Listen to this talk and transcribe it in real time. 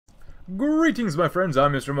Greetings, my friends.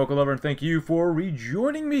 I'm Mr. Mocha Lover, and thank you for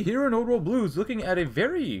rejoining me here in Old World Blues, looking at a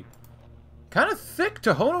very kind of thick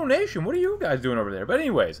Tohono Nation. What are you guys doing over there? But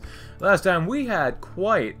anyways, last time we had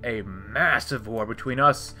quite a massive war between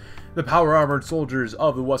us, the power-armored soldiers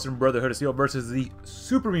of the Western Brotherhood of Steel, versus the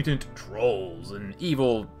super mutant trolls and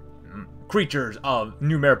evil creatures of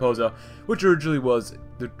New Mariposa, which originally was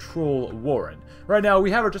the Troll Warren. Right now, we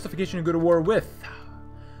have our justification to go to war with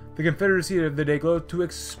the Confederacy of the Dayglow to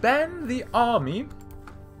expand the army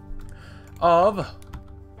of,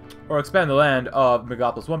 or expand the land of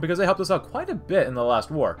Megapolis 1, because they helped us out quite a bit in the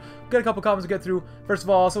last war. Got a couple comments to get through. First of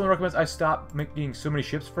all, someone recommends I stop making so many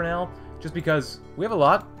ships for now, just because we have a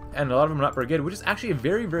lot, and a lot of them are not very good, which is actually a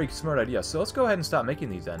very, very smart idea. So let's go ahead and stop making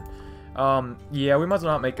these then. Yeah, we might as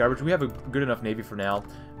well not make garbage. We have a good enough navy for now.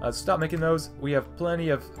 Stop making those. We have plenty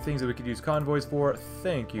of things that we could use convoys for.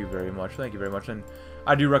 Thank you very much. Thank you very much. And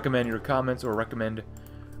I do recommend your comments, or recommend,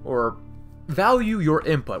 or value your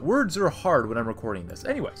input. Words are hard when I'm recording this.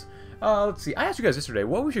 Anyways, let's see. I asked you guys yesterday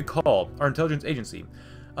what we should call our intelligence agency.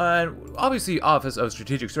 And obviously, Office of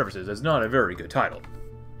Strategic Services is not a very good title.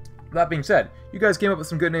 That being said, you guys came up with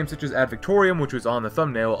some good names such as Ad Victorium, which was on the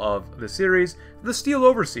thumbnail of the series, the Steel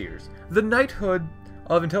Overseers, the Knighthood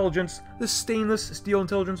of Intelligence, the Stainless Steel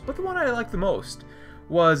Intelligence, but the one I liked the most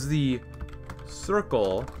was the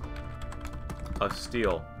Circle of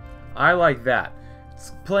Steel. I like that.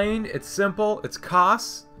 It's plain, it's simple, it's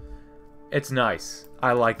costs, it's nice.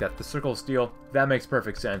 I like that. The Circle of Steel, that makes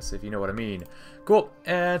perfect sense, if you know what I mean. Cool,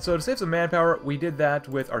 and so to save some manpower, we did that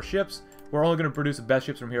with our ships. We're only going to produce the best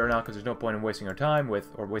ships from here on out because there's no point in wasting our time with,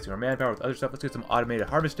 or wasting our manpower with other stuff. Let's get some automated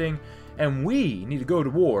harvesting, and we need to go to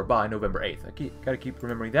war by November 8th. Gotta keep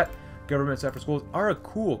remembering that. Government staff for schools are a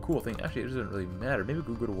cool thing. Actually, it doesn't really matter. Maybe we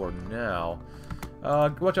could go to war now.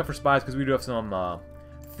 Watch out for spies because we do have some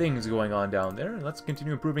things going on down there. And let's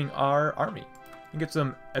continue improving our army and get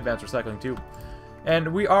some advanced recycling too.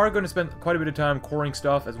 And we are going to spend quite a bit of time coring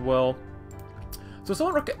stuff as well. So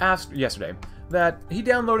someone asked yesterday that he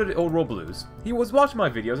downloaded Old World Blues. He was watching my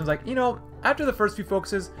videos and was like, you know, after the first few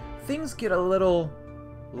focuses, things get a little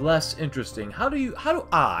less interesting. How do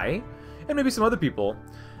I, and maybe some other people,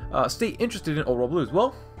 stay interested in Old World Blues?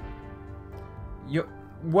 Well,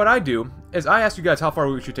 what I do is I ask you guys how far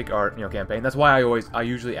we should take our campaign. That's why I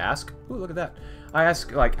usually ask. Ooh, look at that. I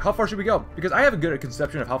ask, like, how far should we go? Because I have a good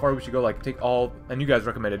conception of how far we should go. Like, take all, and you guys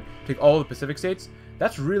recommended, take all the Pacific states.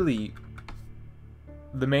 That's really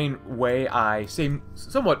the main way I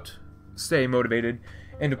somewhat stay motivated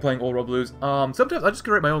into playing Old World Blues. Sometimes I just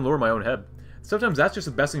create my own lore in my own head. Sometimes that's just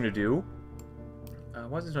the best thing to do.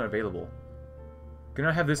 Why is this not available? Can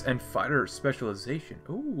I have this and fighter specialization?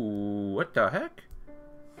 Ooh, what the heck?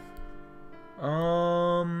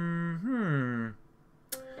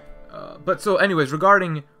 But so anyways,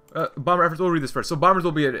 regarding bomber efforts, we'll read this first. So bombers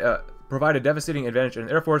will be provide a devastating advantage in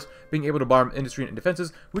the Air Force, being able to bomb industry and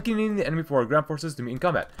defenses, weakening the enemy for our ground forces to meet in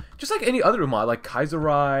combat. Just like any other mod, like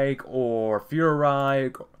Kaiserreich or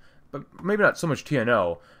Führerreich, but maybe not so much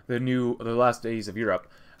TNO, the last days of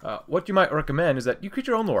Europe. What you might recommend is that you create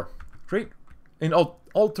your own lore. Create an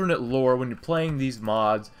alternate lore when you're playing these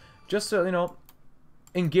mods, just to,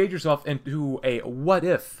 engage yourself into a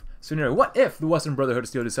what-if scenario. What if the Western Brotherhood of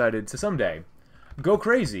Steel decided to someday go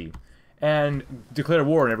crazy and declare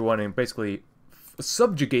war on everyone and basically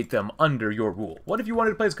subjugate them under your rule? What if you wanted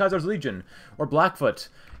to play as Kaiser's Legion or Blackfoot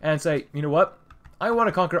and say, you know what, I want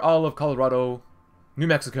to conquer all of Colorado, New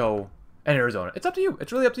Mexico, and Arizona? It's up to you.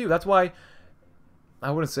 It's really up to you. That's why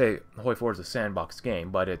I wouldn't say Hoi4 is a sandbox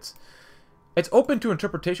game, but it's open to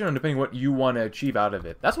interpretation and depending what you want to achieve out of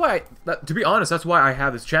it. That's why, to be honest, that's why I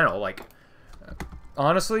have this channel. Like,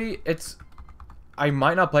 honestly, I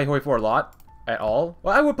might not play Hoi4 a lot at all.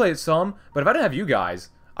 Well, I would play it some, but if I didn't have you guys,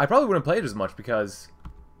 I probably wouldn't play it as much because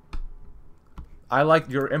I like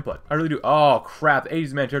your input. I really do. Oh, crap.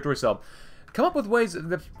 80s man territory sub. Come up with ways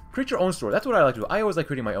to create your own story. That's what I like to do. I always like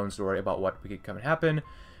creating my own story about what could come and happen.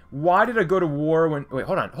 Why did I go to war when... Wait,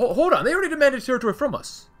 hold on. Hold on. They already demanded territory from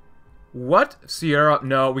us. What? Sierra?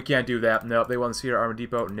 No, we can't do that. No, they want the Sierra Armor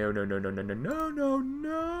Depot. No, no, no, no, no, no, no,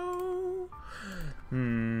 no,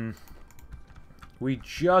 no. We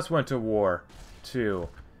just went to war, too.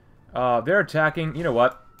 They're attacking. You know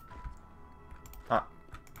what?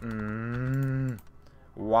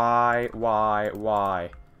 Why?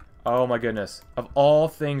 Oh my goodness. Of all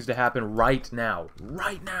things to happen right now.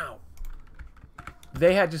 Right now.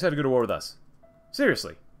 They just had to go to war with us.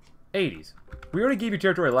 Seriously. 80s. We already gave you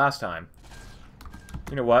territory last time.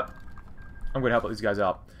 You know what? I'm going to help these guys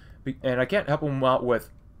out. And I can't help them out with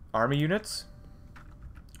army units.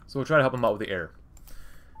 So we'll try to help them out with the air.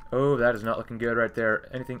 Oh, that is not looking good right there.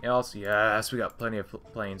 Anything else? Yes, we got plenty of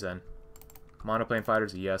planes then. Monoplane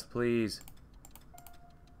fighters, yes, please.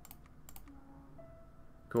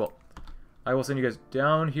 Cool. I will send you guys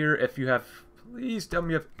down here if you have... Please tell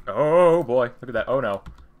me if... Oh, boy. Look at that. Oh, no.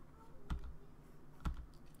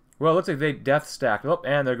 Well, it looks like they death stacked. Oh,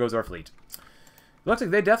 and there goes our fleet. Looks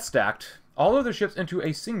like they death stacked all of their ships into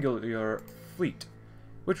a singular fleet.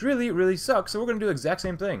 Which really, really sucks. So we're going to do the exact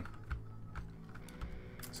same thing.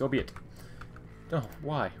 So be it. Oh,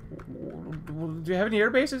 why? Do you have any air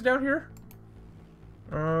bases down here?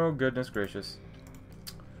 Oh, goodness gracious.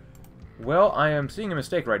 Well, I am seeing a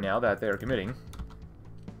mistake right now that they are committing.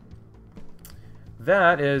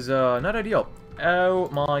 That is not ideal. Oh,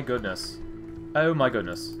 my goodness. Oh, my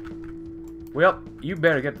goodness. Well, you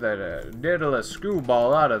better get that diddle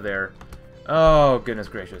screwball out of there. Oh, goodness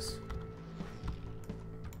gracious.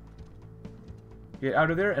 Get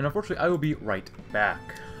out of there, and unfortunately, I will be right back.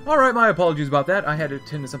 Alright, my apologies about that. I had to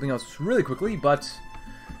attend to something else really quickly, but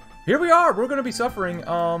here we are. We're going to be suffering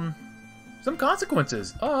some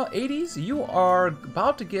consequences. 80s, you are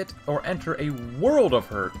about to get or enter a world of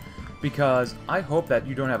hurt, because I hope that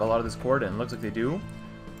you don't have a lot of this cord, and it looks like they do.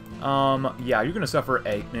 Yeah, you're going to suffer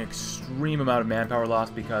an extreme amount of manpower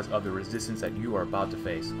loss because of the resistance that you are about to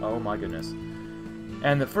face. Oh my goodness.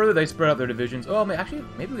 And the further they spread out their divisions... Oh, actually,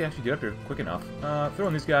 maybe we actually get up here quick enough. Throw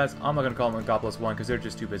in these guys. I'm not going to call them Megapolis 1 because they're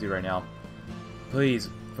just too busy right now. Please,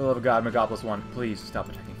 for the love of God, Megapolis 1, please stop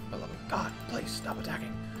attacking. For the love of God, please stop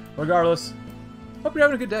attacking. Regardless, hope you're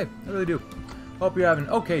having a good day. I really do. Hope you're having an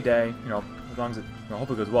okay day. You know, as long as it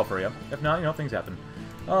hopefully goes well for you. If not, you know, things happen.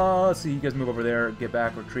 Let's see, you guys move over there, get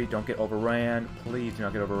back, retreat, don't get overran. Please do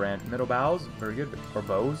not get overran. Middle bows, very good. Or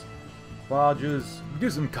bows. Bodges. Do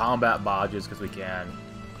some combat bodges, because we can.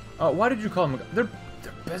 Why did you call them? They're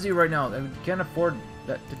busy right now. They can't afford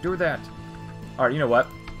to do that. Alright, you know what?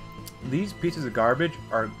 These pieces of garbage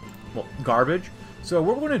are, well, garbage. So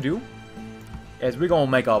what we're going to do is we're going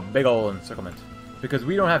to make a big old encirclement. Because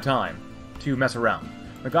we don't have time to mess around.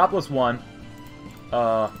 Megapolis 1,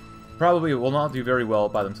 probably will not do very well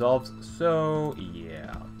by themselves. So,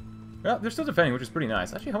 yeah. Well, they're still defending, which is pretty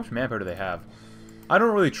nice. Actually, how much manpower do they have? I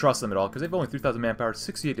don't really trust them at all, because they've only 3,000 manpower,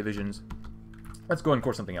 68 divisions. Let's go and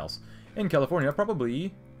course something else. In California,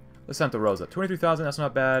 probably the Santa Rosa. 23,000, that's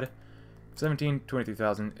not bad.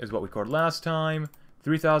 23,000 is what we cored last time.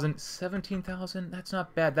 3,000, 17,000, that's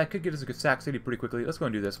not bad. That could get us a Sac City pretty quickly. Let's go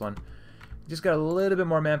and do this one. Just got a little bit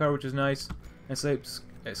more manpower, which is nice. And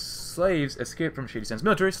slaves escaped from Shady Sands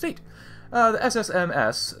military state. The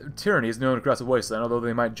SSMS tyranny is known across the wasteland. Although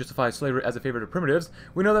they might justify slavery as a favorite of primitives,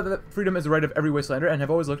 we know that freedom is the right of every wastelander and have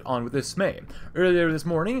always looked on with dismay. Earlier this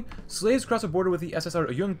morning, slaves crossed the border with the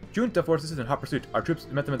SSR junta forces in hot pursuit. Our troops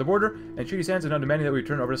met them at the border, and Shady Sands is now demanding that we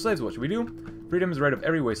turn over the slaves. What should we do? Freedom is the right of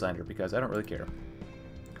every wastelander, because I don't really care.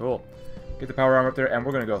 Cool. Get the power armor up there, and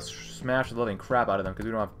we're gonna go smash the living crap out of them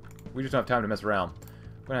because we just don't have time to mess around.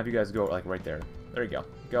 I'm gonna have you guys go like right there. There you go.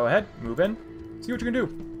 Go ahead, move in, see what you can do.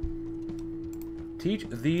 Teach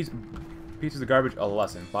these pieces of garbage a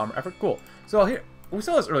lesson. Bomber effort, cool. So here, we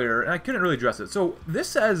saw this earlier, and I couldn't really address it. So this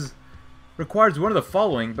says requires one of the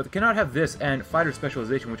following, but cannot have this and fighter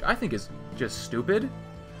specialization, which I think is just stupid.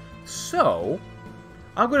 So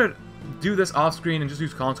I'm gonna do this off screen and just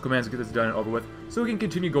use console commands to get this done and over with, so we can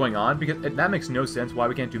continue going on, because that makes no sense why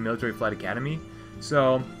we can't do Military Flight Academy.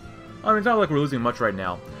 So I mean, it's not like we're losing much right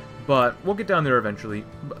now, but we'll get down there eventually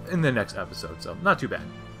in the next episode, so not too bad.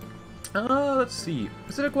 Let's see.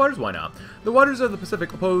 Pacific waters, why not? The waters of the Pacific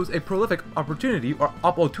pose a prolific opportunity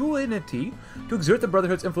to exert the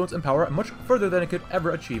Brotherhood's influence and power much further than it could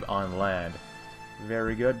ever achieve on land.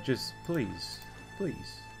 Very good. Just please,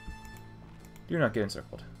 please, do not get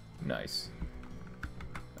encircled. Nice.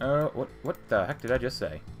 What the heck did I just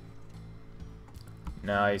say?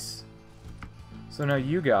 Nice. So now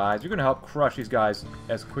you guys, you're going to help crush these guys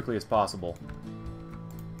as quickly as possible.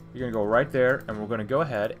 You're going to go right there, and we're going to go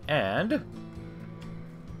ahead and...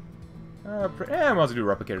 we'll also do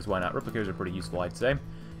replicators, why not? Replicators are pretty useful, I'd say.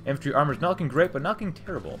 Infantry armor is not looking great, but not looking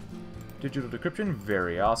terrible. Digital decryption,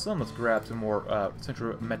 very awesome. Let's grab some more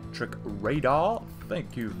centrometric radar.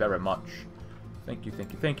 Thank you very much. Thank you,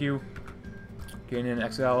 thank you, thank you. Gain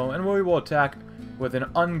in XL, and we will attack with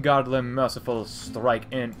an ungodly, merciful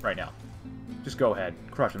strike in right now. Just go ahead,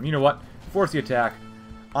 crush them. You know what? Force the attack.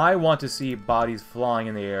 I want to see bodies flying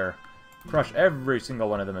in the air. Crush every single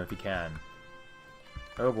one of them if you can.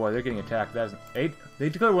 Oh boy, they're getting attacked. That's 8. They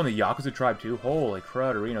declared one of the Yakuza tribe too. Holy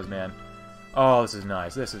cruderinos, man. Oh, this is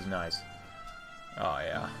nice. This is nice. Oh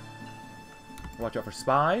yeah. Watch out for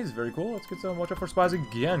spies. Very cool. Let's get some watch out for spies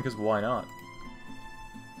again, because why not?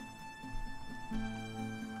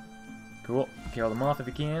 Cool. Kill them off if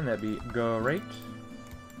you can. That'd be great.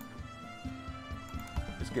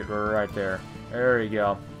 Just get right there. There you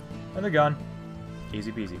go. And they're gone.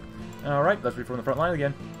 Easy peasy. Alright, let's reform the front line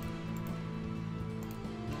again.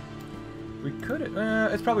 We could...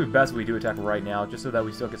 it's probably best if we do attack right now, just so that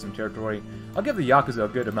we still get some territory. I'll give the Yakuza a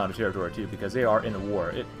good amount of territory, too, because they are in the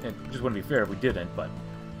war. It just wouldn't be fair if we didn't, but...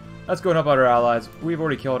 Let's go and help out our allies. We've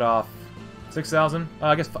already killed off 6,000.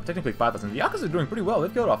 I guess technically 5,000. The Yakuza are doing pretty well.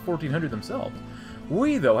 They've killed off 1,400 themselves.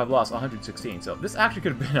 We, though, have lost 116, so this actually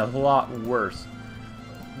could have been a lot worse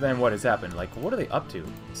than what has happened. Like, what are they up to?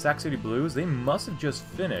 Sac City Blues? They must have just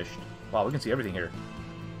finished... Wow, we can see everything here.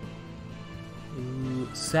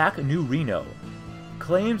 Sac New Reno.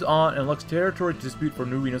 Claims on and elects territory to dispute for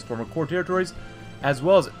New Reno's former core territories, as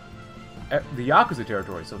well as the Yakuza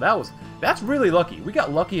territory. So that's really lucky. We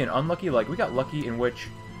got lucky and unlucky. Like, we got lucky in which...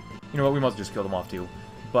 You know what, we must just kill them off too.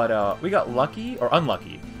 But, we got lucky, or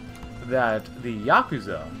unlucky, that the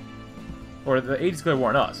Yakuza... Or the 80s declared war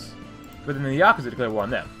on us. But then the Yakuza declared war on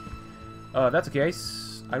them. That's the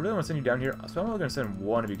case. I really want to send you down here, so I'm only going to send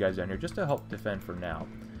one of you guys down here just to help defend for now.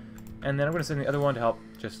 And then I'm going to send the other one to help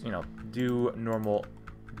just, you know, do normal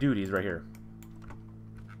duties right here.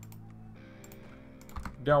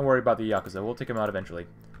 Don't worry about the Yakuza. We'll take them out eventually.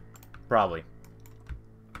 Probably.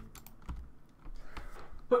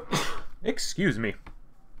 Excuse me.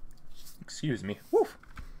 Excuse me. Woof.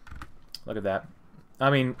 Look at that. I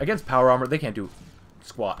mean, against power armor, they can't do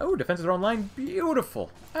squat. Oh, defenses are online. Beautiful.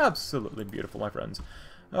 Absolutely beautiful, my friends.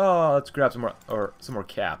 Oh, let's grab some more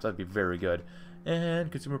caps. That'd be very good.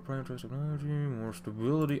 And consumer prime trust technology, more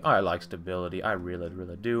stability. I like stability. I really,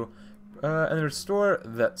 really do. And then restore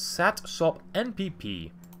the SAT SOP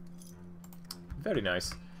NPP. Very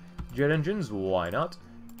nice. Jet engines, why not?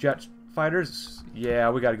 Jet fighters, yeah,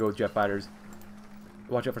 we gotta go with jet fighters.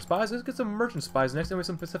 Watch out for spies. Let's get some merchant spies next, and with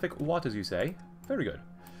some Pacific Wattas, you say. Very good.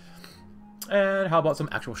 And how about some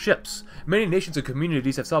actual ships? Many nations and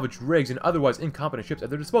communities have salvaged rigs and otherwise incompetent ships at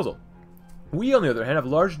their disposal. We, on the other hand, have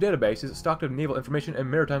large databases stocked of naval information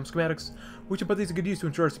and maritime schematics, which can put these to good use to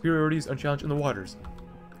ensure our superiority is unchallenged in the waters.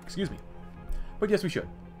 Excuse me. But yes, we should.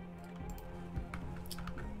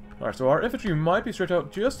 Alright, so our infantry might be stretched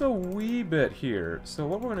out just a wee bit here. So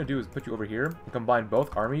what we're going to do is put you over here and combine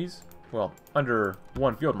both armies, well, under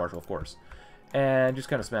one field marshal, of course, and just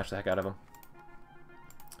kind of smash the heck out of them.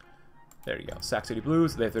 There you go. Sac City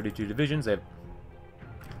Blues, they have 32 divisions. They have...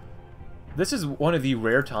 This is one of the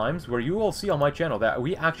rare times where you will see on my channel that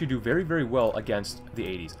we actually do very, very well against the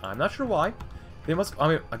 80s. I'm not sure why. They must... I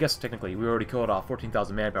mean, I guess technically we already killed off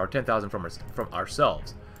 14,000 manpower, 10,000 from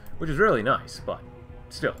ourselves, which is really nice, but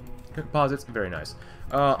still. Composites, very nice.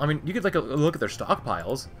 I mean, you could like look at their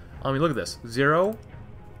stockpiles. I mean, look at this. 0,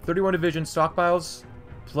 31 division stockpiles,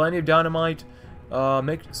 plenty of dynamite,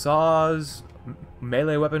 make saws,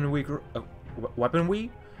 melee weaponry,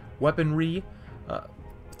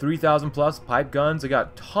 3,000 plus pipe guns. They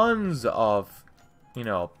got tons of, you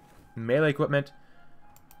know, melee equipment.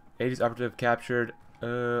 80s operative captured.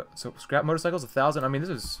 So scrap motorcycles, 1,000. I mean, this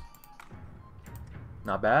is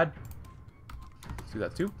not bad. Let's do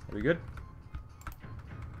that too. Are we good?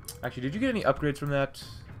 Actually, did you get any upgrades from that?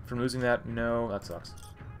 From losing that? No, that sucks.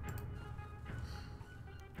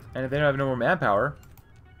 And if they don't have no more manpower,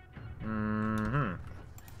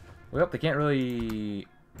 well, they can't really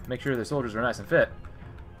make sure their soldiers are nice and fit.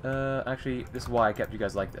 Actually, this is why I kept you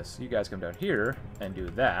guys like this. You guys come down here and do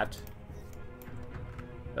that.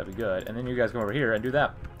 That'd be good. And then you guys come over here and do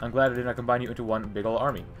that. I'm glad I did not combine you into one big old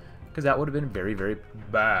army, because that would have been very, very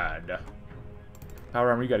bad. Power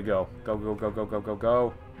armor, you gotta go. Go, go, go, go, go, go,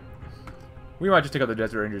 go. We might just take out the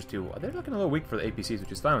Desert Rangers too. They're looking a little weak for the APCs,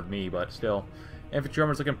 which is fine with me, but still. Infantry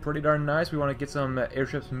armor's looking pretty darn nice. We want to get some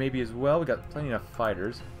airships maybe as well. We got plenty of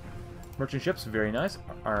fighters. Merchant ships, very nice.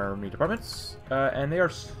 Army departments. And they are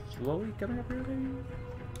slowly coming up here, maybe?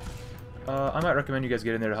 I might recommend you guys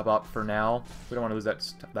get in there to help out for now. We don't want to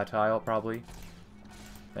lose that tile, probably.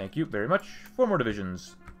 Thank you very much. 4 more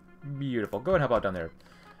divisions. Beautiful. Go and help out down there.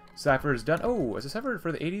 Cipher is done. Oh, is a cipher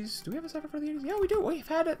for the 80s? Do we have a cipher for the 80s? Yeah, we do. We've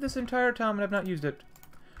had it this entire time and I've not used it.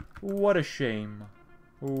 What a shame.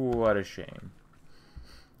 What a shame.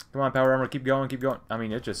 Come on, power armor. Keep going, keep going. I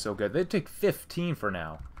mean, it's just so good. They take 15 for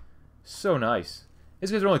now. So nice.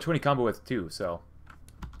 These guys are only 20 combo with too, so.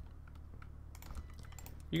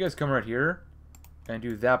 You guys come right here and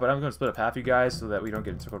do that, but I'm going to split up half you guys so that we don't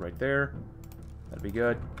get encircled right there. That'd be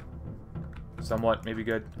good. Somewhat, maybe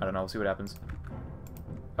good. I don't know. We'll see what happens.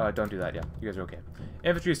 Don't do that, yeah. You guys are okay.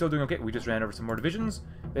 Infantry is still doing okay. We just ran over some more divisions.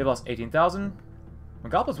 They lost 18,000.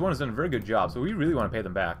 Megapolis 1 has done a very good job, so we really want to pay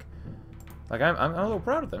them back. Like, I'm a little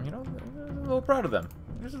proud of them, you know? I'm a little proud of them.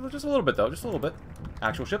 Just a little bit, though. Just a little bit.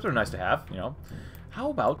 Actual ships are nice to have, you know. How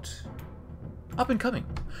about up and coming?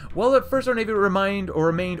 Well, at first our navy remained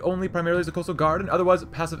only primarily as a coastal guard and otherwise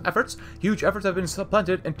passive efforts. Huge efforts have been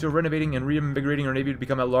supplanted into renovating and reinvigorating our navy to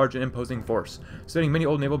become a large and imposing force. Studying many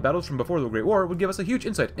old naval battles from before the Great War would give us a huge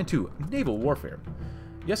insight into naval warfare.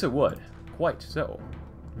 Yes, it would. Quite so.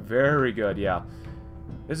 Very good, yeah.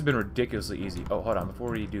 This has been ridiculously easy. Oh, hold on.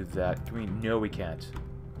 Before we do that, can we... No, we can't.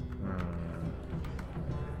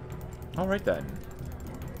 Alright then.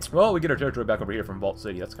 Well, we get our territory back over here from Vault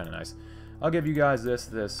City. That's kind of nice. I'll give you guys this,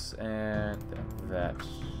 and that.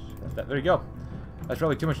 There you go. That's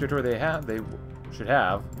probably too much territory they should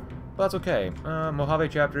have. But that's okay. Mojave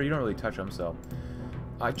Chapter, you don't really touch them, so...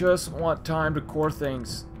 I just want time to core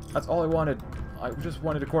things. That's all I wanted. I just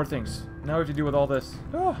wanted to core things. Now we have to deal with all this.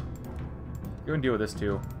 Oh. Go and deal with this,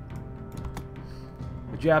 too.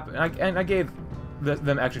 The I gave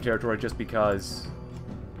them extra territory just because...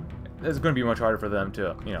 It's going to be much harder for them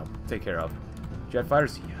to, you know, take care of. Jet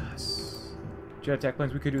fighters? Yes. Jet attack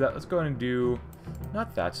planes, we could do that. Let's go ahead and do...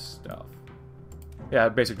 Not that stuff. Yeah,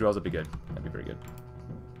 basic drills would be good. That'd be very good.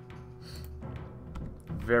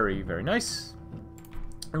 Very, very nice.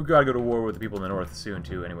 And we've got to go to war with the people in the north soon,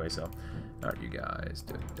 too, anyway, so... Alright, you guys.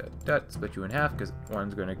 Split you in half, because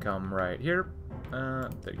one's going to come right here. There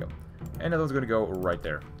you go. And another one's going to go right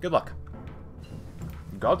there. Good luck.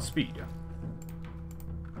 Godspeed.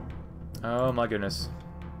 Oh my goodness.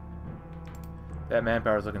 That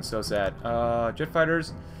manpower is looking so sad. Jet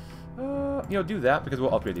fighters. You know, do that because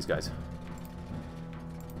we'll upgrade these guys.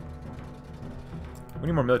 We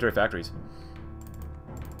need more military factories.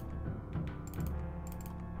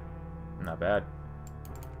 Not bad.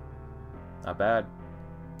 Not bad.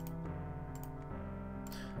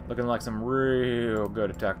 Looking like some real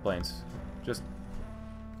good attack planes. Just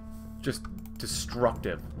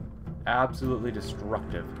destructive. Absolutely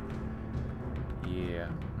destructive. Yeah.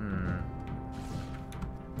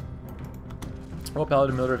 Well,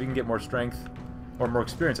 Paladin Military, if you can get more strength, or more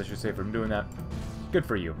experience, I should say, from doing that, good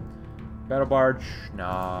for you. Battle Barge,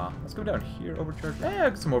 nah. Let's go down here, overcharge.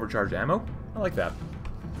 Get some overcharged ammo. I like that.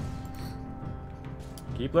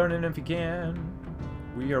 Keep learning if you can.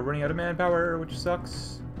 We are running out of manpower, which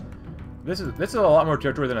sucks. This is a lot more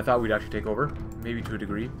territory than I thought we'd actually take over, maybe to a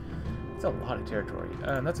degree. It's a lot of territory.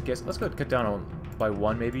 And that's a guess. Let's go cut down on by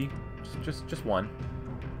one, maybe. Just one.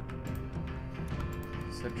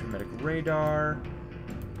 Centrometric radar.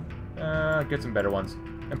 Get some better ones.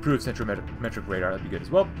 Improved centrometric radar. That'd be good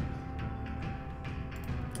as well.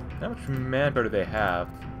 How much manpower do they have?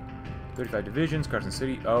 35 divisions. Carson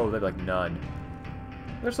City. Oh, they have like none.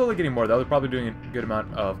 They're slowly getting more though. They're probably doing a good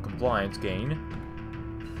amount of compliance gain.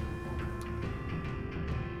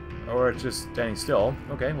 Or it's just standing still.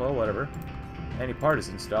 Okay, well, whatever.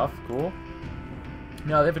 Anti-partisan stuff. Cool.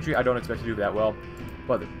 Now, the infantry, I don't expect to do that well.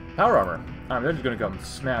 But the power armor, they're just going to come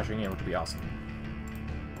smashing in, which would be awesome.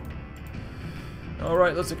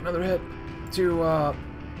 Alright, let's take another hit to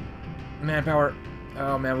manpower.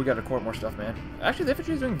 Oh, man, we got to court more stuff, man. Actually, the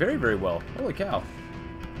infantry is doing very, very well. Holy cow.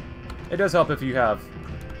 It does help if you have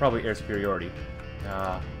probably air superiority.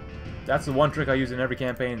 That's the one trick I use in every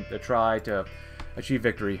campaign to try to achieve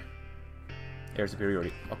victory. Air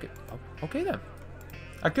superiority. Okay, okay then.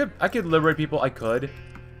 I could liberate people. I could.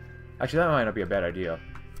 Actually, that might not be a bad idea.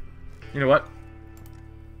 You know what?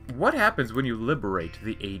 What happens when you liberate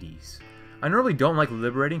the 80s? I normally don't like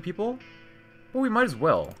liberating people, but we might as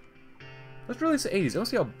well. Let's release the 80s.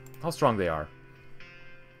 Let's see how strong they are.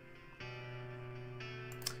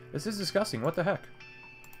 This is disgusting. What the heck?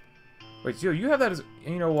 Wait, so you have that as...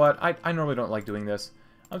 You know what? I normally don't like doing this.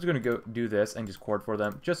 I'm just going to go do this and just cord for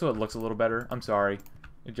them, just so it looks a little better. I'm sorry.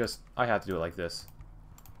 I have to do it like this.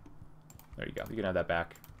 There you go. You can have that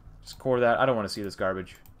back. Just core that. I don't want to see this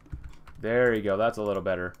garbage. There you go. That's a little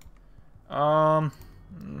better.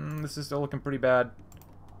 This is still looking pretty bad.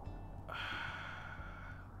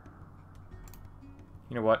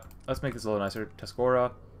 You know what? Let's make this a little nicer.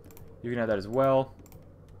 Tuscarora. You can have that as well.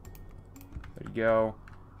 There you go.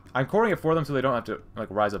 I'm coring it for them so they don't have to, like,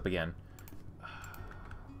 rise up again.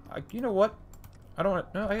 You know what? I don't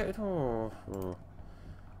want... No, oh.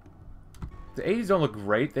 The 80s don't look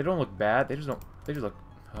great. They don't look bad. They just don't... They just look...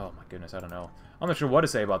 Oh, my goodness. I don't know. I'm not sure what to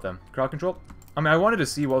say about them. Crowd control? I mean, I wanted to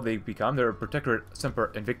see what they become. They're a Protectorate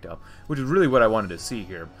Semper Invicta, which is really what I wanted to see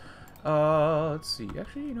here. Let's see.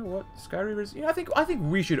 Actually, you know what? Sky Reavers... You know, I think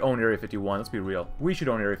we should own Area 51. Let's be real. We should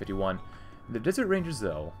own Area 51. The Desert Rangers,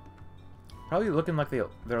 though, probably looking like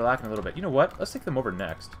they're lacking a little bit. You know what? Let's take them over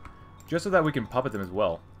next. Just so that we can puppet them as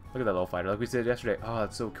well. Look at that little fighter, like we said yesterday. Oh,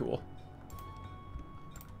 that's so cool.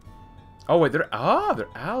 Oh, wait, they're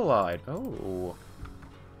allied. Oh.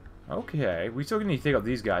 Okay, we still need to take out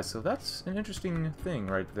these guys, so that's an interesting thing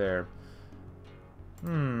right there.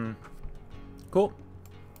 Cool.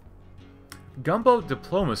 Gunboat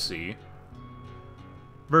diplomacy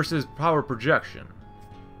versus power projection.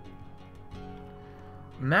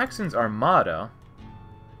 Maxon's Armada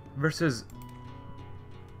versus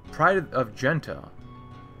Pride of Genta.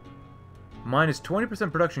 Minus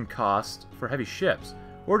 20% production cost for heavy ships,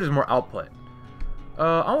 or just more output.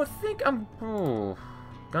 I would think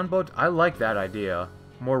gunboat, I like that idea.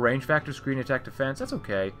 More range factor, screen attack defense, that's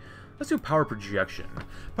okay. Let's do power projection.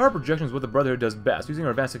 Power projection is what the Brotherhood does best, using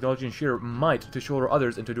our advanced technology and sheer might to shoulder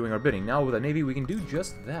others into doing our bidding. Now with a navy, we can do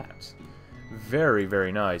just that. Very,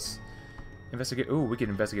 very nice. Investigate. Ooh, we can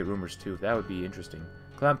investigate rumors too. That would be interesting.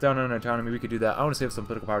 Clamp down on autonomy. We could do that. I want to save some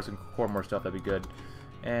political powers and core more stuff. That'd be good.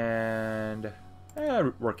 And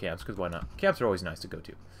work camps, because why not? Camps are always nice to go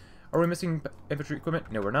to. Are we missing infantry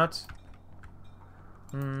equipment? No, we're not.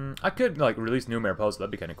 I could like release new Mariposa.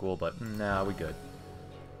 That'd be kind of cool, but nah, we good.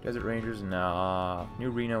 Desert Rangers, nah. New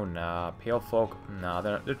Reno, nah. Pale Folk, nah.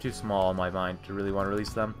 They're too small in my mind to really want to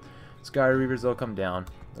release them. Sky Reavers, they'll come down.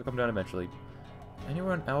 They'll come down eventually.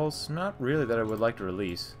 Anyone else? Not really that I would like to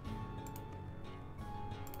release.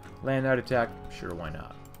 Land Night Attack? Sure, why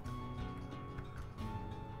not?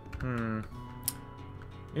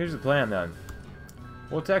 Here's the plan then.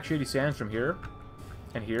 We'll attack Shady Sands from here.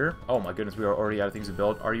 And here. Oh my goodness, we are already out of things to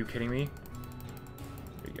build. Are you kidding me?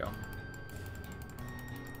 There you go.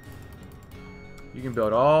 You can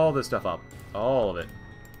build all this stuff up. All of it.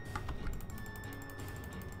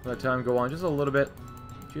 Let time go on just a little bit.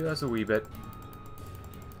 Just a wee bit.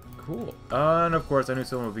 Cool. And of course, I knew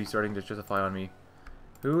someone would be starting to justify on me.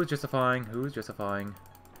 Who is justifying? Who is justifying?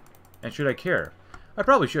 And should I care? I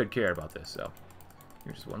probably should care about this, so. Give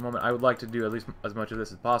me just one moment. I would like to do at least as much of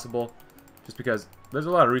this as possible. Just because there's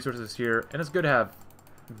a lot of resources here, and it's good to have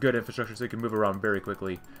good infrastructure so you can move around very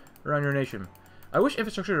quickly around your nation. I wish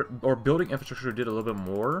infrastructure, or building infrastructure, did a little bit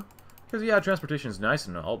more. Because, yeah, transportation is nice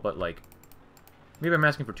and all, but, like, maybe I'm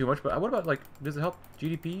asking for too much, but what about, like, does it help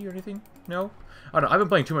GDP or anything? No? I don't know. I've been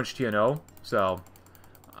playing too much TNO, so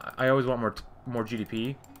I always want more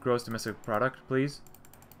GDP. Gross domestic product, please.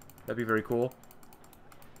 That'd be very cool.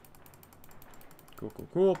 Cool, cool,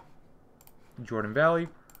 cool. Jordan Valley.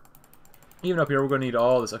 Even up here, we're going to need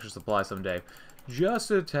all this extra supply someday. Just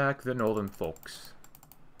to attack the northern folks.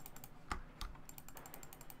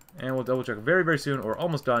 And we'll double check very, very soon, or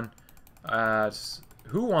almost done.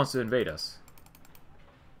 Who wants to invade us?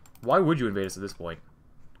 Why would you invade us at this point?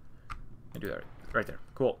 And do that right there.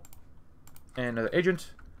 Cool. And another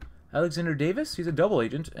agent. Alexander Davis. He's a double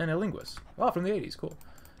agent and a linguist. Oh, from the 80s. Cool.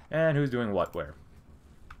 And who's doing what where?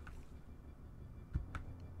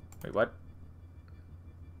 Wait, what?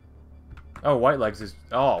 Oh, Whitelegs is...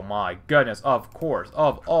 Oh, my goodness. Of course.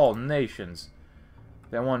 Of all nations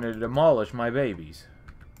that wanted to demolish my babies.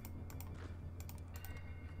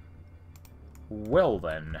 Well,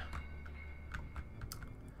 then.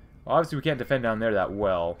 Well, obviously, we can't defend down there that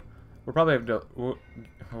well. We'll probably have to...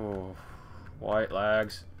 Oh,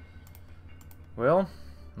 Whitelegs. Well,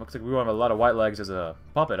 looks like we want a lot of Whitelegs as a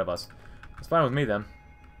puppet of us. It's fine with me, then.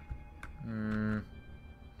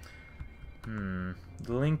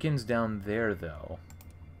 The Lincoln's down there, though.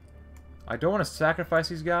 I don't want to sacrifice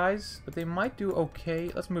these guys, but they might do okay.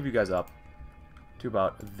 Let's move you guys up to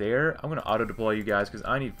about there. I'm going to auto-deploy you guys, because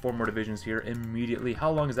I need 4 more divisions here immediately. How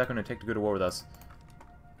long is that going to take to go to war with us?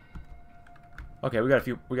 Okay, we got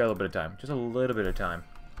a little bit of time. Just a little bit of time.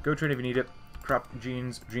 Go trade if you need it. Crop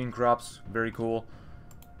genes, gene crops, very cool.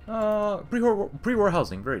 Pre-war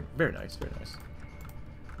housing, very, very nice, very nice.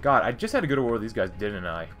 God, I just had to go to war with these guys, didn't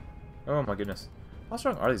I? Oh my goodness. How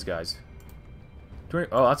strong are these guys? 20,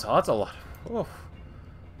 oh, that's a lot. Oh.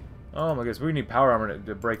 Oh my goodness, we need power armor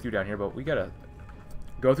to break through down here, but we gotta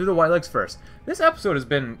go through the Whitelegs first. This episode has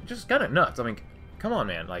been just kind of nuts. I mean, come on,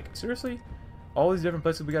 man. Like, seriously? All these different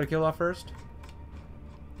places we gotta kill off first?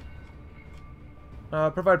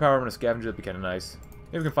 Provide power armor to scavenger, that'd be kind of nice.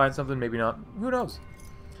 Maybe we can find something, maybe not. Who knows?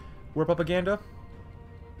 War propaganda?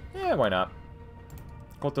 Yeah, why not?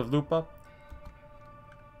 Cult of Lupa?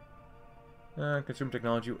 Consumer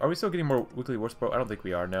technology. Are we still getting more weekly war support? I don't think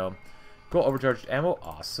we are, no. Cool, overcharged ammo.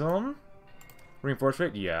 Awesome. Reinforced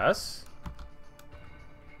rate? Yes.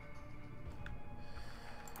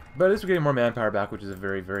 But at least we're getting more manpower back, which is a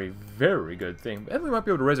very, very, very good thing. And we might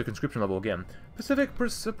be able to raise our conscription level again. Pacific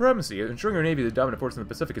supremacy. Ensuring our navy the dominant force in the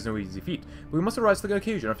Pacific is no easy feat. But we must arise to the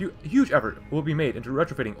occasion. A huge effort will be made into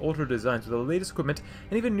retrofitting older designs with the latest equipment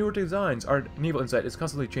and even newer designs. Our naval insight is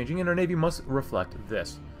constantly changing, and our navy must reflect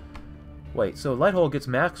this. Wait, so Light Hull gets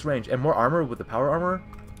max range and more armor with the power armor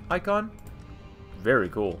icon? Very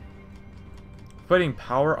cool. putting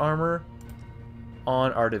power armor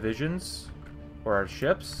on our divisions or our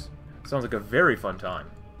ships sounds like a very fun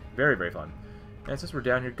time. Very, very fun. And since we're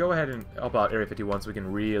down here, go ahead and help out Area 51 so we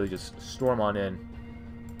can really just storm on in.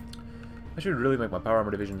 I should really make my power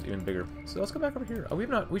armor divisions even bigger. So let's go back over here. Oh, we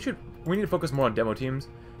need to focus more on demo teams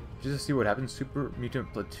just to see what happens. Super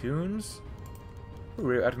mutant platoons. Ooh,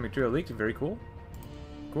 radioactive material leaked. Very cool.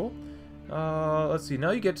 Cool. Let's see.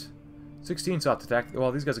 Now you get 16 soft attack.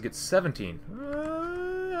 Well, these guys will get 17.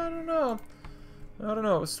 I don't know. I don't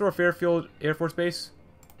know. Store Fairfield Air Force Base.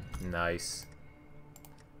 Nice.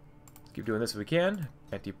 Let's keep doing this if we can.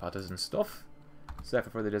 Anti-partisan stuff.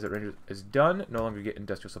 Staff for the Desert Rangers is done. No longer get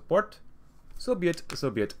industrial support. So be it,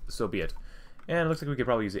 so be it, so be it. And it looks like we could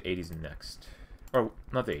probably use the 80s next. Or,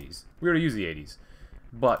 not the 80s. We already use the 80s.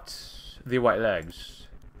 But, the white legs.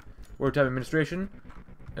 Wartime administration.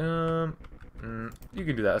 You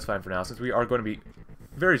can do that, that's fine for now, since we are going to be,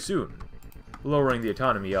 very soon, lowering the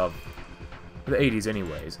autonomy of the 80s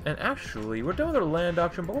anyways. And actually, we're done with our land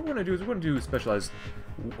doctrine, but what we're going to do is we're going to do specialized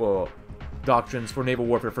doctrines for naval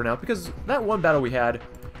warfare for now, because that one battle we had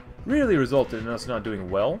really resulted in us not doing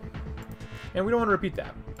well. And we don't want to repeat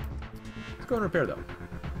that. Let's go and repair, though.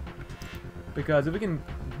 Because if we can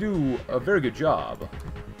do a very good job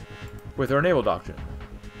with our naval doctrine...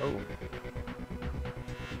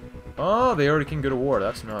 Oh, they already can go to war.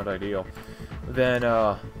 That's not ideal. Then,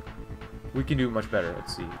 we can do much better.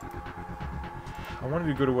 Let's see. I wanted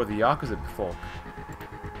to go to war with the Yakuza folk.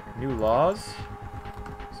 New laws?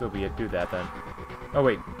 So be it. Do that, then. Oh,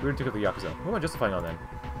 wait. We're going to take out the Yakuza. What am I justifying on, then?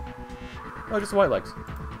 Oh, just the white legs.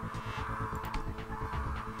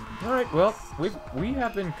 Alright, well, we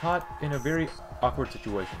have been caught in a very awkward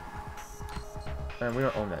situation. And we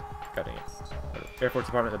don't own that. God dang it. Air Force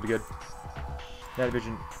Department, that'd be good. Night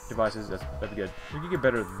Vision devices, that'd be good. We could get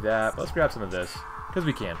better at that, but let's grab some of this. Because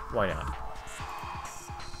we can. Why not?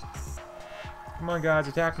 Come on, guys,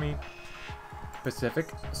 attack me. Pacific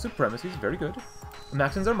Supremacy is very good.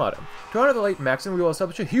 Maxon's Armada. To honor the late Maxon, we will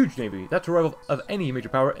establish a huge navy. That's a rival of any major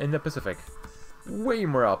power in the Pacific. Way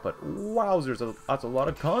more output. Wowzers, that's a lot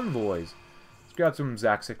of convoys. Let's grab some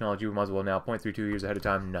Zax technology. We might as well now. 0.32 years ahead of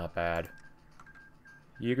time. Not bad.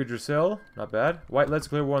 Yeager Drusilla. Not bad. White Let's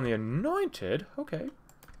Clear War on the Anointed. Okay.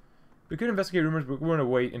 We could investigate rumors, but we're going to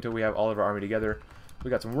wait until we have all of our army together. We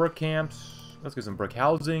got some work camps. Let's get some brick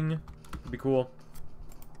housing. Would be cool.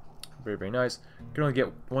 Very, very nice. Can only get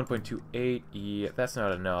 1.28. Yeah, that's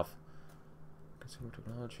not enough. Consumer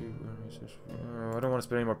technology. I don't want to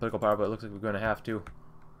spend any more political power, but it looks like we're going to have to.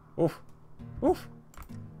 Oof. Oof.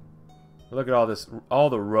 Look at all this, all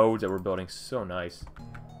the roads that we're building. So nice.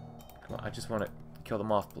 Come on, I just want to kill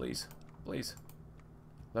them off, please. Please.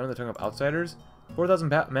 Learn the tongue of outsiders. 4,000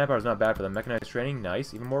 manpower is not bad for the mechanized training.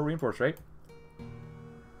 Nice. Even more reinforced, right?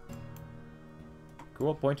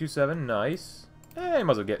 Cool. 0.27. Nice. Hey,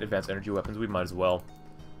 might as well get advanced energy weapons. We might as well.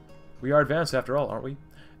 We are advanced after all, aren't we?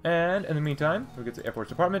 And in the meantime, we get to the Air Force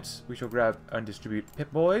Department. We shall grab and distribute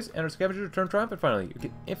Pip Boys, and our Scavengers return triumphant. Finally, we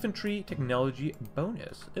get Infantry Technology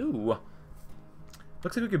bonus. Ooh.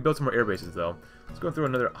 Looks like we could build some more air bases, though. Let's go through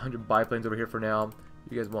another 100 biplanes over here for now.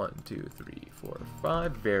 You guys 1, 2, 3, 4,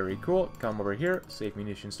 5. Very cool. Come over here, safe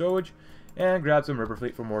munition storage, and grab some River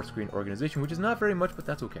Fleet for more screen organization, which is not very much, but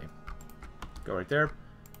that's okay. Go right there.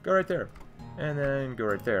 Go right there. And then go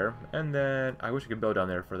right there. And then I wish I could build down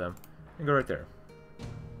there for them. And go right there.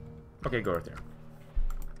 Okay, go right there.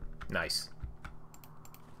 Nice.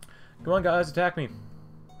 Come on, guys, attack me.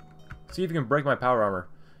 See if you can break my power armor.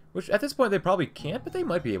 Which, at this point, they probably can't, but they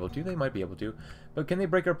might be able to. They might be able to. But can they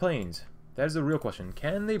break our planes? That is the real question.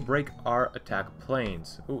 Can they break our attack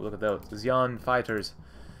planes? Ooh, look at those. Xeon fighters.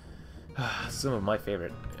 Some of my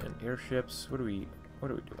favorite. And airships. What are we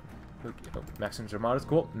doing? Okay. Oh, Maxim's Armada is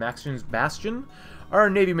cool. Maxim's Bastion. Our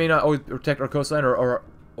navy may not always protect our coastline or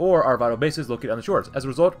our vital bases located on the shores. As a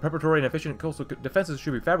result, preparatory and efficient coastal defenses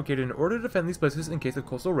should be fabricated in order to defend these places in case of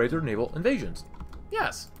coastal raids or naval invasions.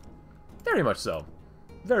 Yes. Very much so.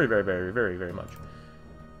 Very, very, very, very, very much.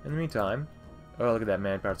 In the meantime, oh, look at that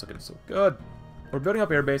manpower. It's looking so good. We're building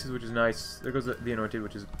up air bases, which is nice. There goes the Anointed,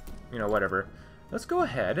 which is, you know, whatever. Let's go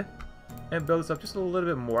ahead and build this up just a little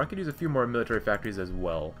bit more. I could use a few more military factories as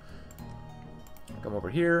well. Come over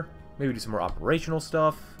here. Maybe do some more operational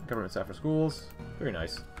stuff. Government staff for schools. Very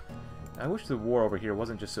nice. I wish the war over here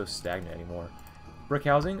wasn't just so stagnant anymore. Brick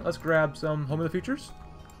housing. Let's grab some Home of the Futures.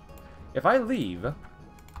 If I leave,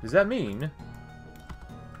 does that mean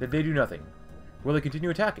that they do nothing? Will they continue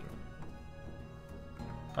attacking?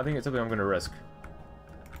 I think it's something I'm going to risk.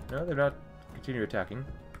 No, they're not continue attacking.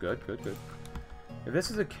 Good, good, good. If this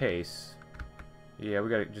is the case, yeah, we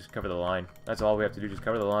got to just cover the line. That's all we have to do, just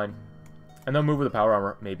cover the line. And they'll move with the power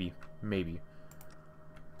armor. Maybe. Maybe.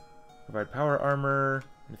 Provide power armor.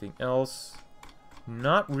 Anything else?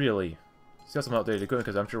 Not really. Still some outdated equipment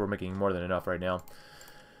because I'm sure we're making more than enough right now.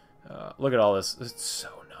 Look at all this. This is so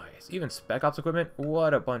nice. Even Spec Ops equipment.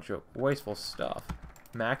 What a bunch of wasteful stuff.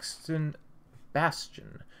 Maxton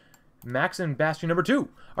Bastion. Maxton Bastion number 2.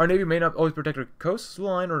 Our Navy may not always protect our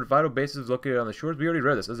coastline or vital bases located on the shores. We already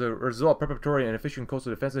read this. As a result, preparatory and efficient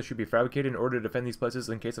coastal defenses should be fabricated in order to defend these places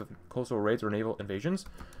in case of coastal raids or naval invasions.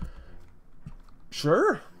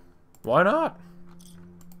 Sure. Why not?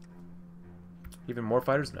 Even more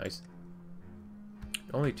fighters? Nice.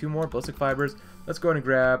 Only 2 more ballistic fibers. Let's go ahead and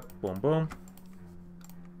grab. Boom, boom.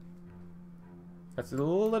 That's a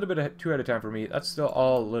little bit too at a time for me. That's still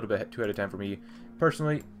all a little bit too at a time for me.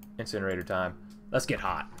 Personally, incinerator time. Let's get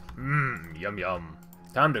hot. Mmm, yum yum.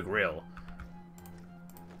 Time to grill.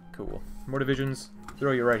 Cool. More divisions.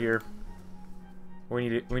 Throw you right here. We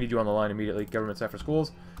need you on the line immediately. Government staff for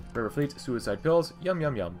schools. River fleets. Suicide pills. Yum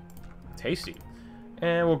yum yum. Tasty.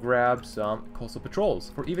 And we'll grab some coastal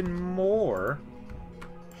patrols for even more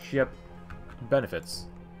ship benefits.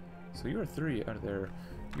 So you are 3 out of there.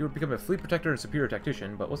 You would become a fleet protector and superior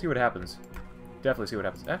tactician, but we'll see what happens. Definitely see what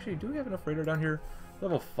happens. Actually, do we have enough radar down here?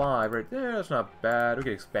 Level 5 right there. That's not bad. We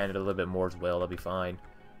can expand it a little bit more as well. That'll be fine.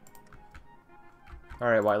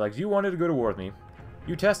 Alright, White Legs. You wanted to go to war with me.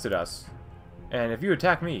 You tested us. And if you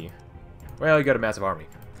attack me, well, you got a massive army.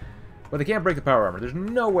 But they can't break the power armor. There's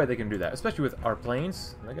no way they can do that. Especially with our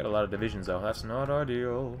planes. They got a lot of divisions, though. That's not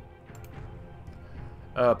ideal.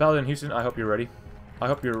 Paladin Houston, I hope you're ready. I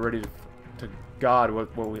hope you're ready to God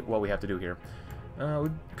what we have to do here. We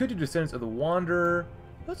could do Descendants of the Wanderer.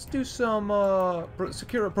 Let's do some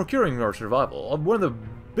procuring our survival. One of the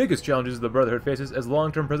biggest challenges the Brotherhood faces is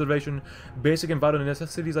long-term preservation. Basic and vital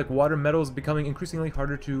necessities like water and metals becoming increasingly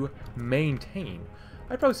harder to maintain.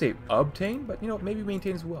 I'd probably say obtain, but, you know, maybe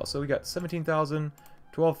maintain as well. So we got 17,000,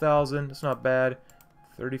 12,000. That's not bad.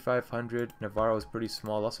 3,500. Navarro is pretty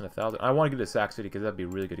small, less than 1,000. I want to get to Sac City because that'd be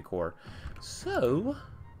really good to core. So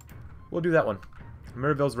we'll do that one.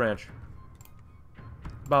 Maryville's Ranch.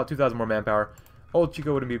 About 2,000 more manpower. Old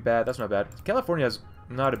Chico wouldn't be bad. That's not bad. California has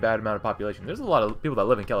not a bad amount of population. There's a lot of people that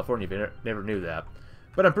live in California if you never knew that.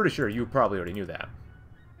 But I'm pretty sure you probably already knew that.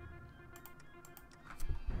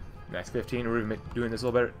 Max 15. We're even doing this a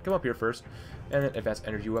little better. Come up here first. And then advanced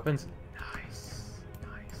energy weapons. Nice.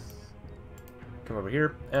 Nice. Come over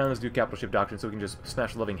here. And let's do capital ship doctrine so we can just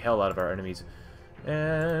smash the living hell out of our enemies.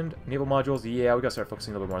 And naval modules. Yeah, we gotta start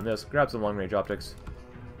focusing a little bit more on this. Grab some long-range optics.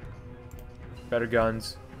 Better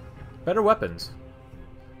guns. Better weapons.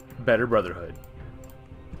 Better Brotherhood.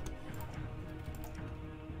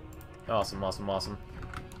 Awesome, awesome, awesome.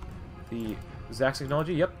 The Zax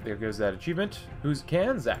technology, yep, there goes that achievement. Who's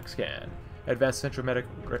can? Zax can. Advanced centrometric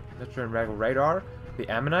radar. The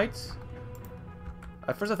Ammonites.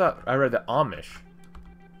 At first I thought I read the Amish.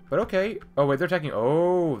 But okay. Oh wait, they're attacking.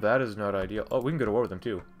 Oh, that is not ideal. Oh, we can go to war with them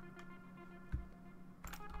too.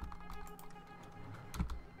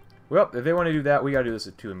 Well, if they want to do that, we gotta do this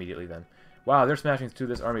too immediately then. Wow, they're smashing through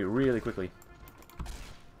this army really quickly.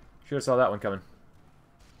 Should have saw that one coming.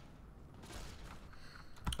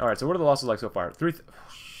 Alright, so what are the losses like so far?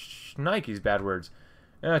 Nike's bad words.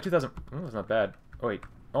 2,000. Oh, that's not bad. Oh, wait.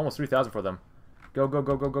 Almost 3,000 for them. Go, go,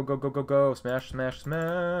 go, go, go, go, go, go, go. Smash, smash,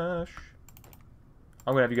 smash.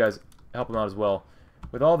 I'm going to have you guys help them out as well.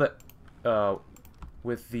 With all that,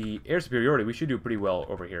 with the air superiority, we should do pretty well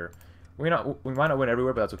over here. We might not win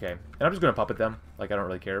everywhere, but that's okay. And I'm just going to puppet them. Like, I don't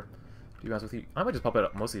really care. To be honest with you, I might just puppet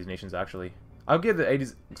up most of these nations, actually. I'll give the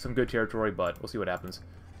 80s some good territory, but we'll see what happens.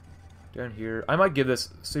 Down here. I might give this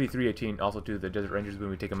City 318 also to the Desert Rangers when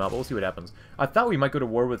we take them out, but we'll see what happens. I thought we might go to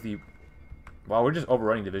war with the... Wow, we're just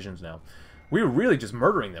overrunning divisions now. We were really just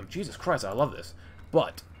murdering them. Jesus Christ, I love this.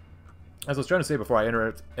 But, as I was trying to say before I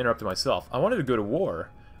interrupted myself, I wanted to go to war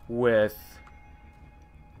with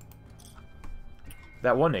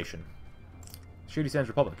that one nation. Shady Sands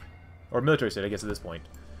Republic. Or military state, I guess, at this point.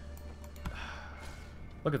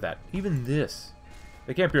 Look at that. Even this.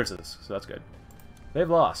 They can't pierce this, so that's good. They've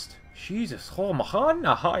lost. Jesus. Oh,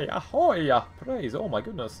 Mahana. Ahoy. Praise. Oh, my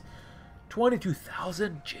goodness.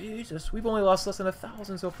 22,000? Jesus. We've only lost less than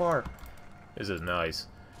 1,000 so far. This is nice.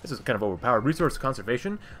 This is kind of overpowered. Resource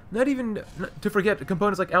conservation. Not even to forget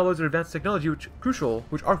components like alloys or advanced technology, which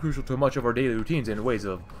are crucial to much of our daily routines and ways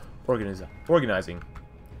of organizing.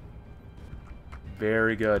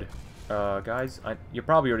 Very good. Guys, you're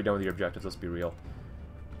probably already done with your objectives, let's be real.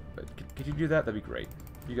 But could you do that? That'd be great.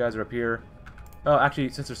 You guys are up here. Oh, actually,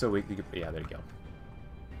 since they're so weak, we could... Yeah, there you go.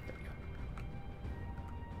 There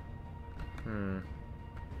we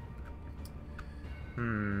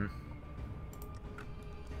go.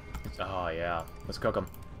 Oh, yeah. Let's cook them.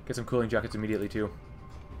 Get some cooling jackets immediately, too.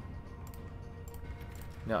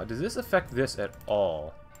 Now, does this affect this at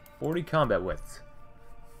all? 40 combat width.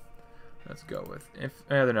 Let's go with...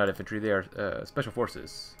 they're not infantry. They are special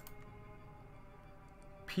forces.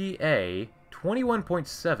 PA,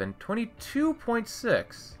 21.7,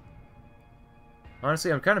 22.6.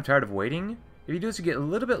 Honestly, I'm kind of tired of waiting. If you do this, you get a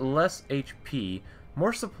little bit less HP.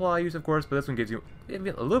 More supply use, of course, but this one gives you a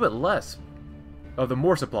little bit less of the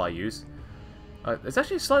more supply use. It's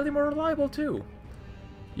actually slightly more reliable, too.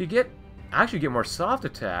 You actually get more soft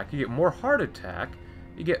attack, you get more hard attack,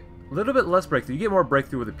 you get a little bit less breakthrough. You get more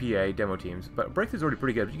breakthrough with the PA demo teams, but breakthrough's already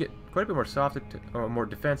pretty good. But you get quite a bit more soft more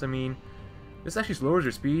defense, I mean. This actually lowers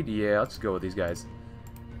your speed. Yeah, let's go with these guys.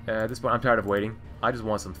 At this point, I'm tired of waiting. I just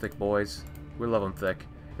want some thick boys. We love them thick.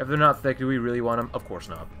 If they're not thick, do we really want them? Of course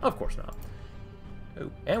not. Of course not. Oh,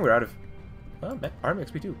 and we're out of armor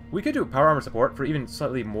XP too. We could do power armor support for even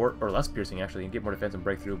slightly more or less piercing, actually, and get more defense and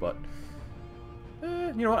breakthrough, but...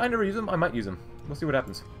 you know what? I never use them. I might use them. We'll see what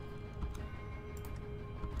happens.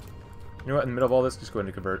 You know what? In the middle of all this, just go ahead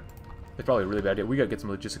and convert. It's probably a really bad idea. We gotta get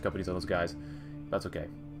some logistic companies on those guys. That's okay.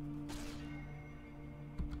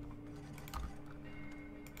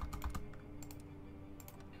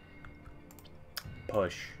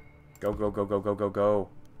 Push. Go, go, go, go, go, go, go.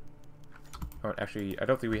 Oh, actually, I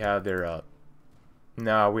don't think we have their,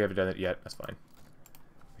 No, we haven't done it yet. That's fine.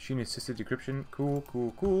 Machine-assisted decryption. Cool,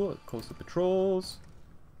 cool, cool. Coastal patrols.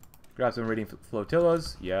 Grab some raiding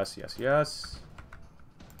flotillas. Yes, yes, yes.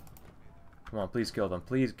 Come on, please kill them.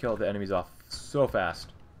 Please kill the enemies off so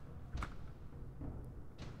fast.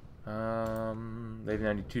 They have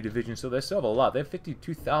 92 divisions, so they still have a lot. They have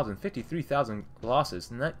 52,000, 53,000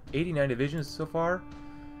 losses, and that 89 divisions so far.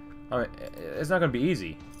 I mean, it's not going to be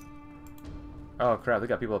easy. Oh crap, they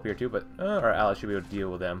got people up here too, but our allies should be able to deal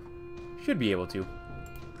with them. Should be able to.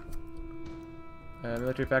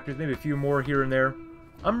 Military factories, maybe a few more here and there.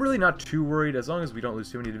 I'm really not too worried as long as we don't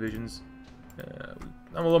lose too many divisions.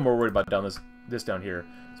 I'm a little more worried about this down here.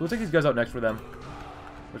 So we'll take these guys out next for them.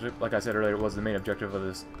 Which, like I said earlier, was the main objective of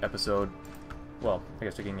this episode. Well, I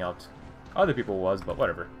guess taking out other people was, but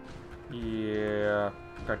whatever. Yeah,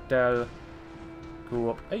 cartel.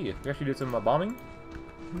 Cool. Hey, we actually did some bombing.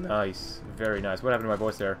 Nice, very nice. What happened to my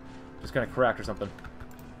voice there? Just kind of cracked or something.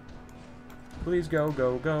 Please go,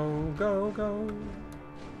 go, go, go, go.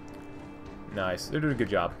 Nice. They're doing a good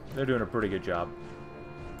job. They're doing a pretty good job.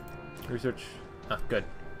 Research. Ah, good.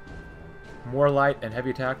 More light and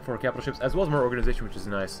heavy attack for capital ships, as well as more organization, which is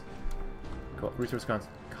nice. Cool. Resource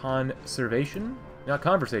conservation? Not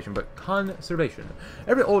conversation, but conservation.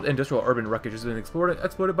 Every old industrial urban wreckage has been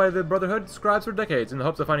exploited by the Brotherhood scribes for decades in the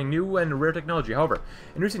hopes of finding new and rare technology. However,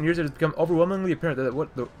 in recent years it has become overwhelmingly apparent that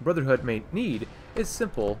what the Brotherhood may need is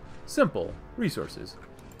simple resources.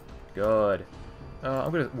 Good.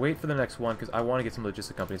 I'm going to wait for the next one because I want to get some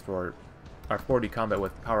logistic companies for our 40 combat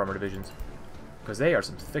with power armor divisions. Because they are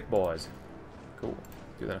some thick boys. Cool.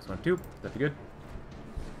 Do the next one too. That'd be good.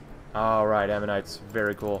 Alright, Ammonites.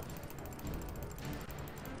 Very cool.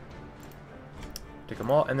 Take them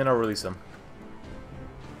all, and then I'll release them.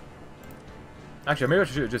 Actually, maybe I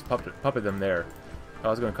should have just puppet them there.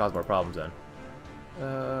 Oh, it's going to cause more problems then.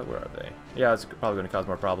 Where are they? Yeah, it's probably going to cause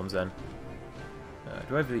more problems then.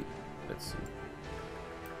 Do I have the... Let's see.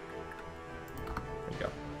 There you go.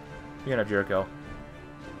 You can have Jericho.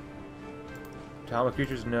 Atomic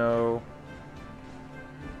creatures, no.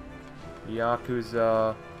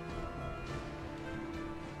 Yakuza.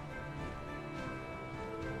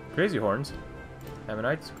 Crazy Horns.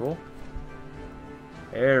 Ammonites, cool.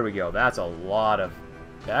 There we go. That's a lot of...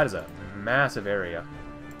 That is a massive area.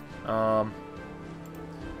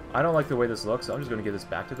 I don't like the way this looks, so I'm just going to give this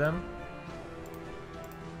back to them.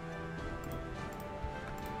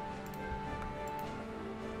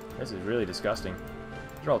 This is really disgusting.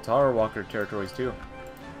 These are all Tower Walker territories, too.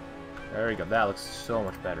 There you go. That looks so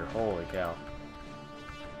much better. Holy cow.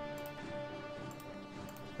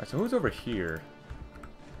 Alright, so who's over here?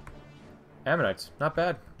 Ammonites. Not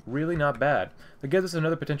bad. Really not bad. That gives us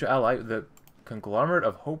another potential ally, the conglomerate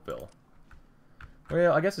of Hopeville.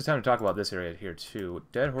 Well, I guess it's time to talk about this area here, too.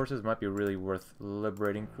 Dead horses might be really worth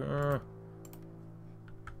liberating.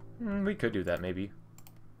 We could do that, maybe.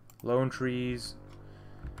 Lone trees.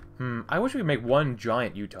 I wish we could make one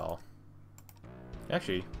giant Utah.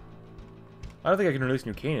 Actually, I don't think I can release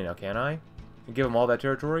New Canaan now, can I? And give them all that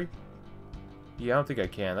territory? Yeah, I don't think I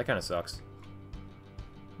can. That kind of sucks.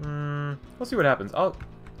 We'll see what happens.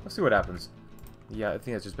 Let's see what happens. Yeah, I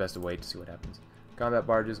think it's just best to wait to see what happens. Combat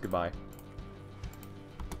barges, goodbye.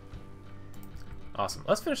 Awesome.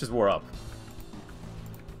 Let's finish this war up.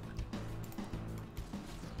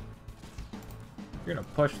 You're gonna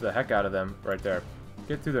push the heck out of them right there.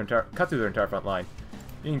 Cut through their entire front line.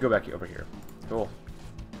 You can go back over here. Cool.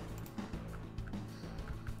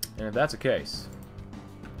 And if that's the case,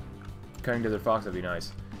 cutting to their fox would be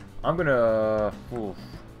nice. I'm gonna... Oof,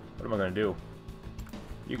 what am I gonna do?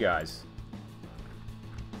 You guys.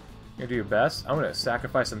 You're gonna do your best. I'm gonna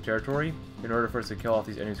sacrifice some territory in order for us to kill off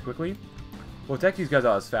these enemies quickly. We'll take these guys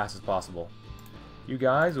out as fast as possible. You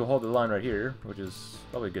guys will hold the line right here, which is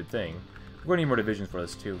probably a good thing. We're going to need more divisions for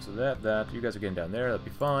this too, so that. You guys are getting down there, that'll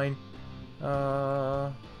be fine.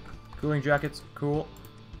 Cooling jackets, cool.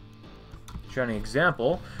 Shining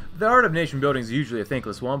example. The art of nation building is usually a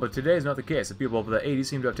thankless one, but today is not the case. The people of the 80s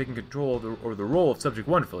seem to have taken control over the role of subject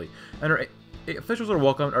wonderfully, and our officials are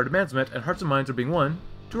welcomed, our demands met, and hearts and minds are being won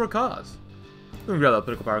to our cause. We can grab that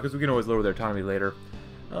political power, because we can always lower their autonomy later.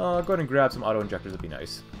 Go ahead and grab some auto-injectors, that'd be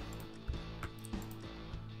nice.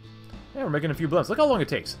 Yeah, we're making a few blimps. Look how long it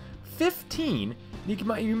takes. 15?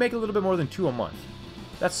 You make a little bit more than 2 a month.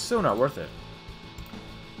 That's so not worth it.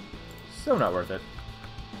 So not worth it.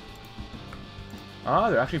 Ah,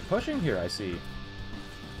 they're actually pushing here, I see.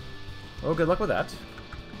 Well, good luck with that.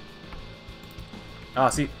 Ah,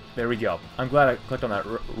 see, there we go. I'm glad I clicked on that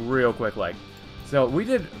real quick, like. So, we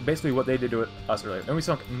did basically what they did to us earlier. And we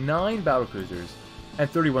sunk 9 battlecruisers and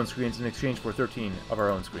 31 screens in exchange for 13 of our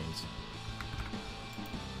own screens.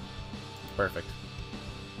 Perfect.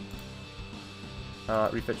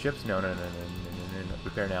 Refit ships? No.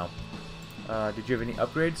 Repair now. Did you have any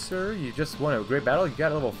upgrades, sir? You just won a great battle. You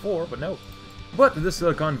got a level 4, but no. But this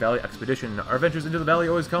Silicon Valley expedition, our ventures into the valley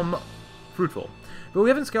always come fruitful. But we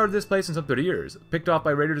haven't scoured this place in some 30 years. Picked off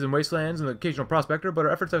by raiders and wastelands and the occasional prospector, but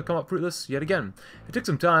our efforts have come up fruitless yet again. It took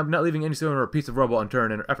some time, not leaving any stone or a piece of rubble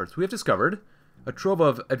unturned in our efforts. We have discovered a trove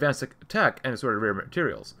of advanced tech and assorted rare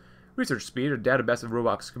materials. Research speed, a database of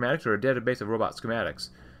robot schematics, or a database of robot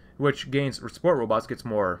schematics, which gains support robots, gets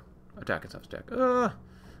more attack and stuff attack.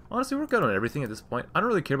 Honestly, we're good on everything at this point. I don't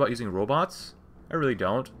really care about using robots. I really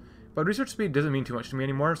don't. But research speed doesn't mean too much to me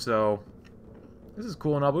anymore, so this is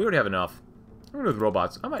cool and all, but we already have enough. I'm going to go with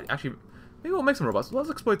robots. I might actually... Maybe we'll make some robots. Let's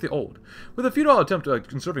exploit the old. With a futile attempt at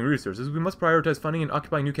conserving resources, we must prioritize funding and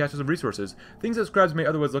occupying new caches of resources. Things that scribes may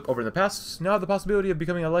otherwise look over in the past now have the possibility of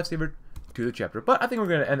becoming a lifesaver to the chapter. But I think we're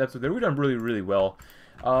going to end up there. We've done really, really well.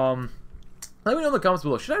 Let me know in the comments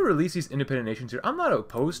below. Should I release these independent nations here? I'm not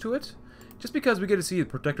opposed to it. Just because we get to see the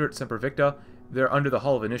Protectorate Semper Victa. They're under the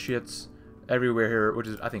Hall of Initiates everywhere here, which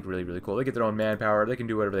is, I think, really, really cool. They get their own manpower. They can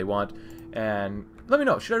do whatever they want. And let me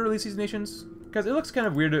know. Should I release these nations? Because it looks kind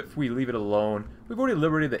of weird if we leave it alone. We've already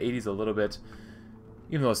liberated the 80s a little bit.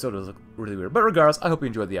 Even though it still does look really weird. But regardless, I hope you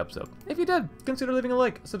enjoyed the episode. If you did, consider leaving a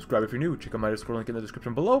like. Subscribe if you're new. Check out my Discord link in the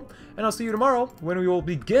description below. And I'll see you tomorrow when we will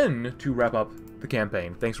begin to wrap up the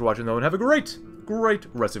campaign. Thanks for watching, though, and have a great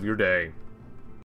rest of your day.